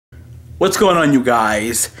What's going on, you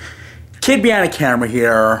guys? KidBehindACamera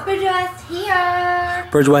here. Bridgette's here.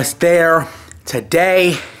 Bridgette's there.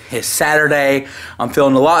 Today is Saturday. I'm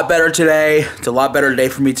feeling a lot better today. It's a lot better day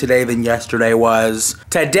for me today than yesterday was.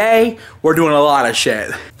 Today, we're doing a lot of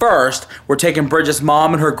shit. First, we're taking Bridget's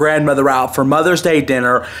mom and her grandmother out for Mother's Day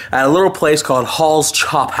dinner at a little place called Halls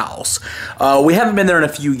Chophouse. We haven't been there in a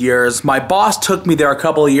few years. My boss took me there a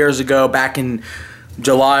couple of years ago, back in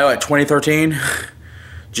July 2013.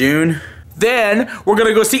 June. Then we're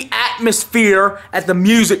gonna go see Atmosphere at the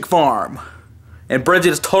Music Farm. And Bridget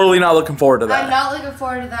is totally not looking forward to that. I'm not looking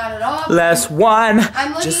forward to that at all. Less one.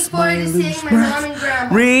 I'm looking forward to seeing my mom and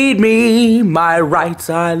grandma. Read me my rights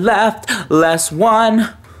I left. Less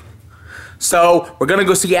one. So we're gonna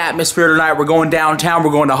go see Atmosphere tonight. We're going downtown.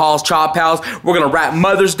 We're going to Halls Chophouse. We're gonna wrap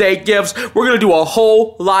Mother's Day gifts. We're gonna do a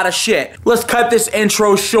whole lot of shit. Let's cut this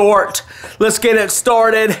intro short. Let's get it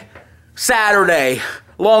started. Saturday.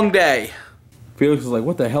 Long day. Felix is like,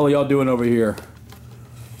 what the hell are y'all doing over here?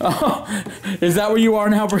 Oh, is that where you are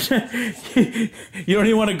now, Bridget? You don't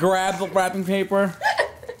even want to grab the wrapping paper?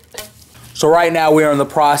 So right now we are in the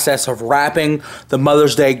process of wrapping the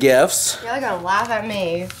Mother's Day gifts. You're gonna laugh at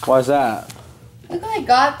me. Why's that? Look what I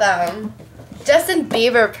got them. Justin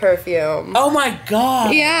Bieber perfume. Oh my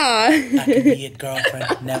god! Yeah. I can be your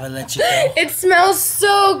girlfriend, never let you go. It smells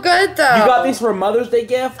so good though. You got these for a Mother's Day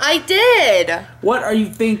gift? I did. What are you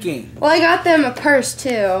thinking? Well, I got them a purse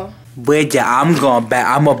too. Bridget, I'm gonna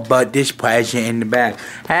butt this present in the back.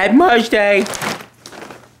 Happy Mother's Day!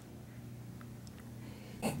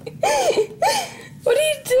 What are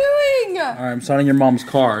you doing? Alright, I'm signing your mom's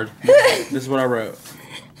card. This is what I wrote.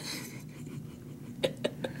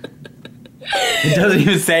 It doesn't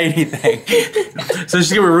even say anything. So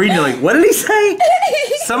she's gonna be reading it like, what did he say?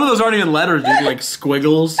 Some of those aren't even letters, dude, like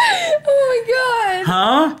squiggles. Oh my god.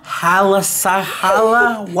 Huh?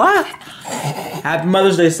 Hala, what? Happy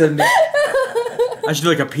Mother's Day, Cindy. I should do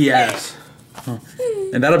like a PS. Huh.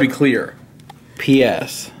 And that'll be clear.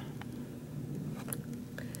 PS.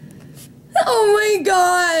 Oh my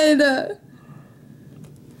god.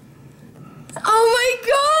 Oh my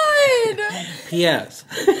god. PS.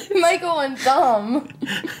 Michael and dumb.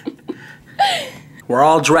 We're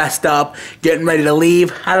all dressed up, getting ready to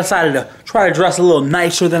leave. I decided to try to dress a little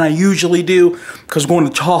nicer than I usually do because we're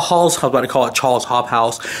going to Halls. I was about to call it Halls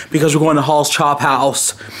Chophouse because we're going to Halls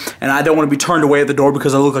Chophouse, and I don't want to be turned away at the door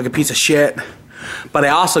because I look like a piece of shit. But I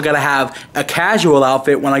also got to have a casual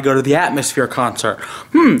outfit when I go to the Atmosphere concert.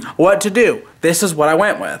 What to do? This is what I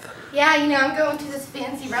went with. Yeah, you know, I'm going to this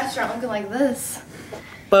fancy restaurant looking like this.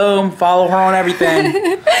 Boom, follow her on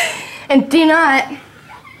everything. And do not.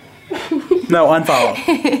 No, unfollow.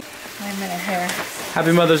 Wait a minute here.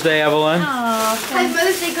 Happy Mother's Day, Evelyn. Happy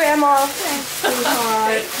Mother's Day, Grandma. Thanks,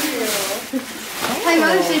 sweetheart. Thank you. Happy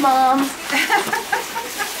Mother's Day, Mom.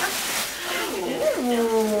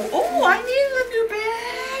 Oh, I need a new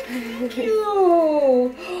bag. Thank you.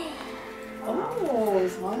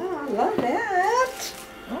 Oh, wow, I love that.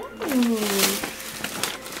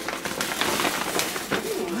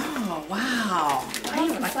 Oh, wow. I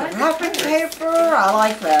even like the wrapping paper. I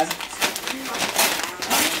like that.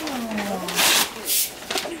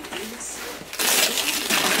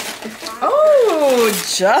 Oh,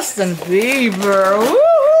 Justin Bieber.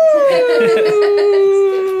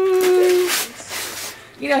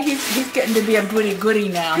 You know, he's getting to be a goody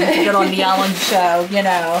now. He's good on the Ellen show, you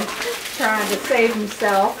know, trying to save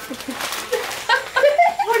himself.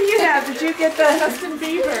 What do you have? Did you get the Justin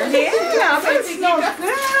Bieber? Yeah, but it smells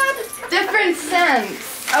good. Different scents.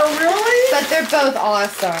 Oh, really? But they're both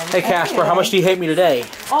awesome. Hey, Casper, how much do you hate me today?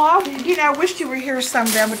 Oh, you know, I wish you were here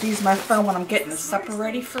someday. I'm going to use my phone when I'm getting the supper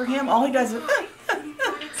ready for him. All he does is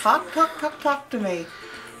talk to me.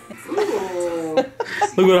 Ooh.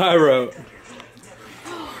 Look what I wrote.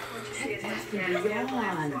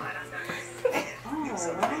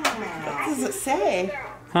 What does it say?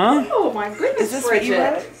 Huh? Oh my goodness, is this what you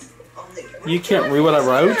wrote? You can't read what I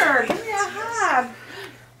wrote? Sure, give me a hug.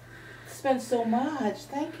 Spent so much.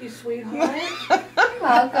 Thank you, sweetheart. You're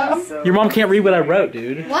welcome. Your mom can't read what I wrote,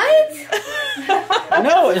 dude. What?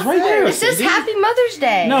 No, it's right there. It says Happy Mother's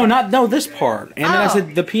Day. No, this part. And then I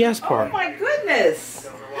said the PS part. Oh my goodness.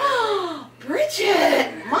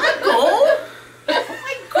 Bridget! Michael! Oh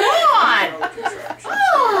my god!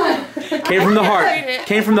 Oh. Came from the heart.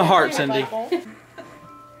 Came from the heart, Cindy.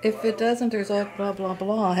 If it doesn't, there's a blah blah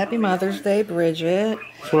blah. Happy Mother's Day, Bridget.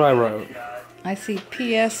 That's what I wrote. I see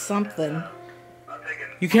PS something.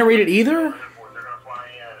 You can't read it either?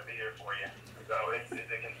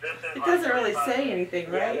 It doesn't really say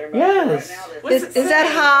anything, right? Yes. Is that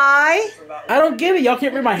high? I don't get it. Y'all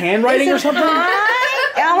can't read my handwriting or something? Hi?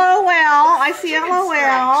 LOL. I see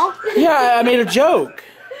LOL. Yeah, I made a joke.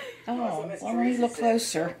 Oh, well, let me look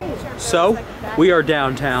closer. So, we are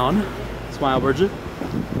downtown. Smile, Bridget.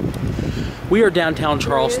 We are downtown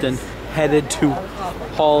Charleston, headed to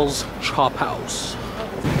Halls Chophouse.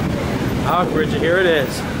 Ah, Bridget, here it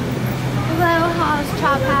is. Hello, Halls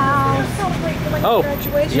Chophouse. Oh,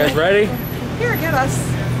 you guys ready? Here, get us.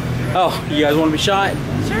 Oh, you guys want to be shot?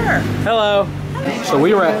 Sure. Hello. So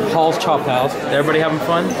we were at Halls Chophouse. Everybody having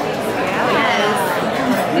fun? Yes.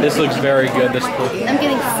 This looks very good. This food. I'm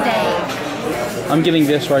getting steak. I'm getting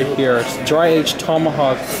this right here. It's dry aged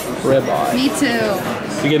tomahawk ribeye. Me too.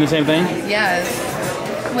 You getting the same thing? Yes.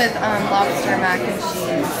 With lobster mac and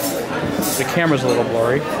cheese. The camera's a little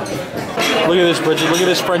blurry. Look at this, Bridget. Look at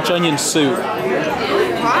this French onion soup.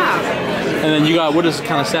 Wow. And then you got, what is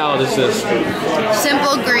kind of salad is this?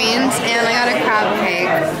 Simple greens, and I got a crab cake.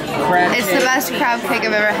 It's the best crab cake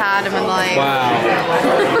I've ever had in my life. Wow.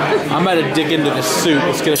 I'm about to dig into this soup.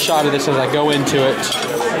 Let's get a shot of this as I go into it.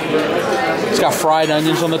 It's got fried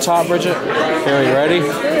onions on the top, Bridget. Here, are you ready?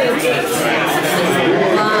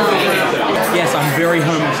 Yes, I'm very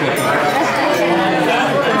homeless looking.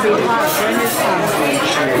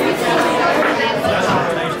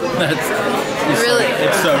 Really?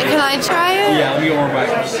 It's so good. Can I try it? Yeah, let me get one back.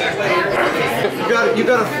 You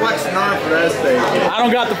got to flex an arm for that thing. I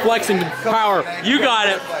don't got the flexing power. You got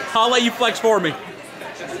it. I'll let you flex for me.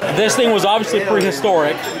 This thing was obviously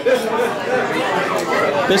prehistoric.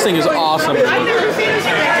 This thing is awesome.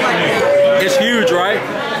 It's huge, right?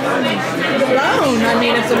 Alone, I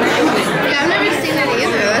mean, it's amazing. Yeah, I've never seen it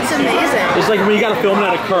either. That's amazing. It's like when you gotta film it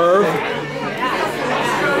at a curve.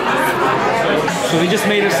 So they just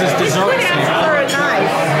made us this dessert thing.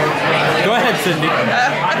 Go ahead, Sydney.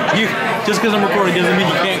 You, just because I'm recording doesn't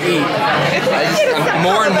mean you can't eat.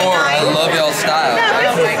 More and more, I love y'all's style.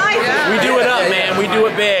 We do it up, man. We do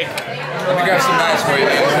it big. Let me grab some knives for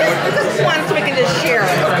you. This is one so we can just share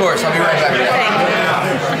it. Of course, I'll be right back.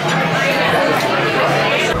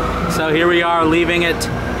 So here we are leaving at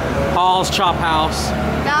Halls Chophouse.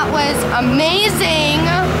 That was amazing.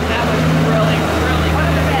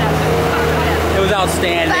 It was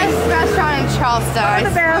outstanding. Best restaurant in Charleston. One of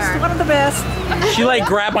the best. One of the best. She like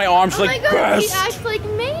grabbed my arm. She's Oh my like, god, he best. acts like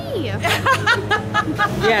me.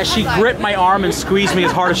 Yeah, she gripped my arm and squeezed me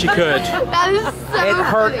as hard as she could. That is so It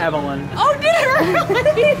hurt funny. Evelyn. Oh, did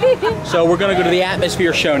it hurt? So we're gonna go to the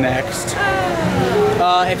Atmosphere show next.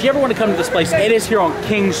 If you ever want to come to this place, it is here on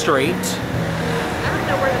King Street. I don't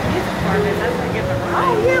know where the music farm is. That's where I get the ride.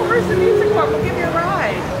 Oh, yeah. Where's the music farm? We'll give you a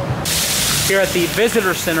ride. Here at the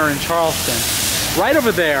Visitor Center in Charleston. Right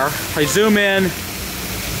over there, I zoom in.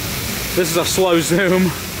 This is a slow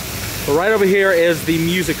zoom. But right over here is the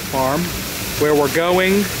music farm where we're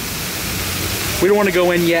going. We don't want to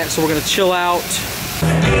go in yet, so we're going to chill out.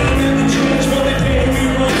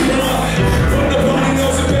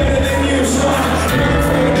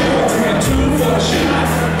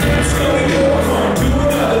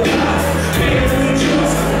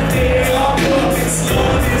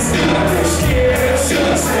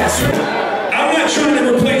 I'm not trying to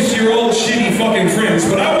replace your old shitty fucking friends,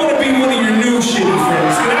 but I want to be one of your new shitty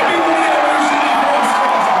friends. Can I be one of your new shitty friends?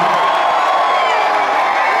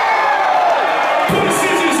 Put the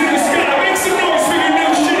scissors in the sky. Make some noise for your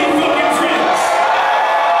new shitty fucking friends.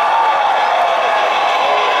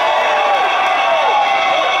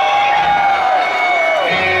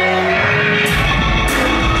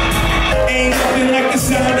 Ain't nothing like the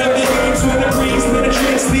sound of the waves when the breeze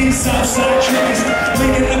penetrates these southside trees.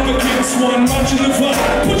 Leaning up against one, watching the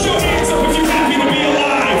vibe. Put your hands up if you're happy to be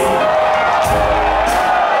alive.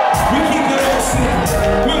 We keep it all simple.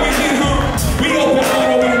 When we get home, we open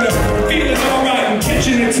our window, feeling alright and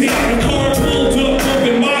catching a tan. The car pulled up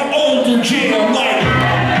in my older jam like.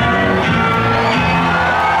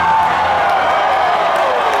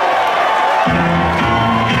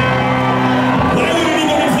 Why would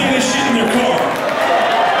anyone play this shit in their car?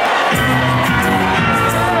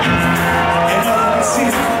 And all I can see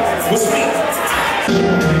was me. I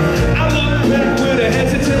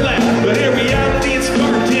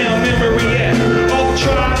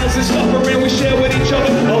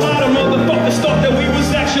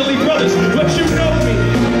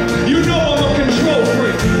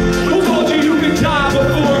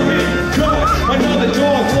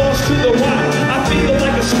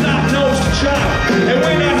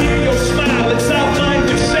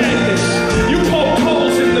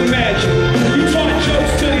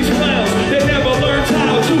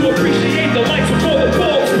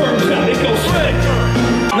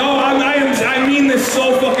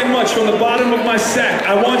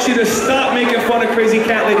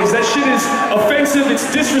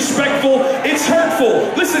disrespectful, it's hurtful.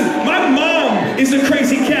 Listen, my mom is a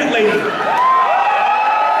crazy cat lady.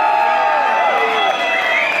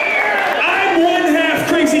 I'm one half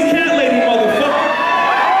crazy cat lady, motherfucker.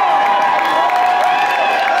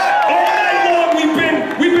 All night long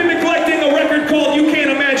we've been neglecting a record called You Can't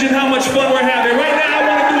Imagine How Much Fun We're Having. Right now I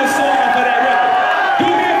want to do a song off of that record. Do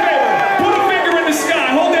me a favor, put a finger in the sky,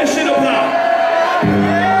 hold that shit up high.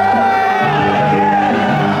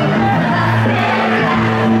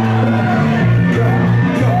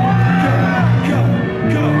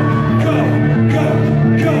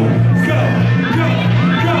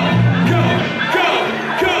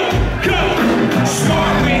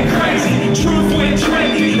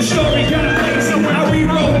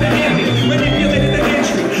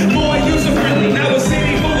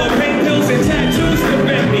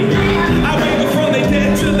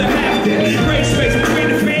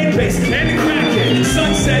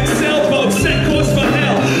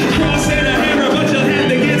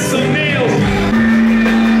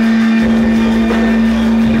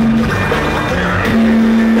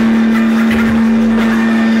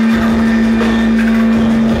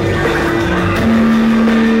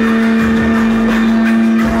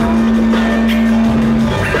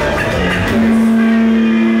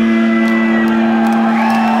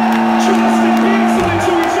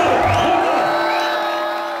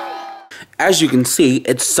 As you can see,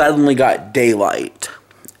 it suddenly got daylight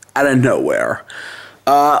out of nowhere.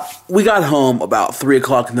 We got home about 3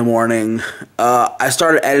 o'clock in the morning. I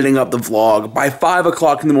started editing up the vlog. By 5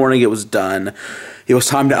 o'clock in the morning, it was done. It was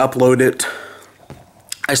time to upload it.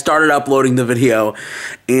 I started uploading the video,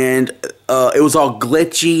 and it was all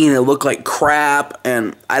glitchy, and it looked like crap,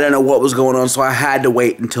 and I don't know what was going on, so I had to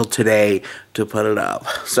wait until today to put it up.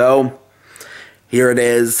 So here it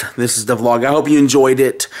is. This is the vlog. I hope you enjoyed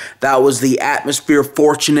it. That was the Atmosphere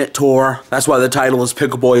Fortunate tour. That's why the title is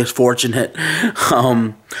Pickleboy Is Fortunate.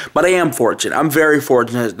 But I am fortunate. I'm very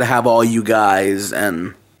fortunate to have all you guys.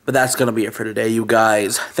 But that's going to be it for today, you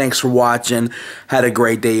guys. Thanks for watching. Had a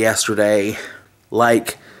great day yesterday.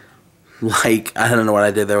 Like, I don't know what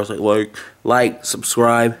I did there. I was like,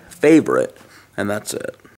 subscribe, favorite. And that's it.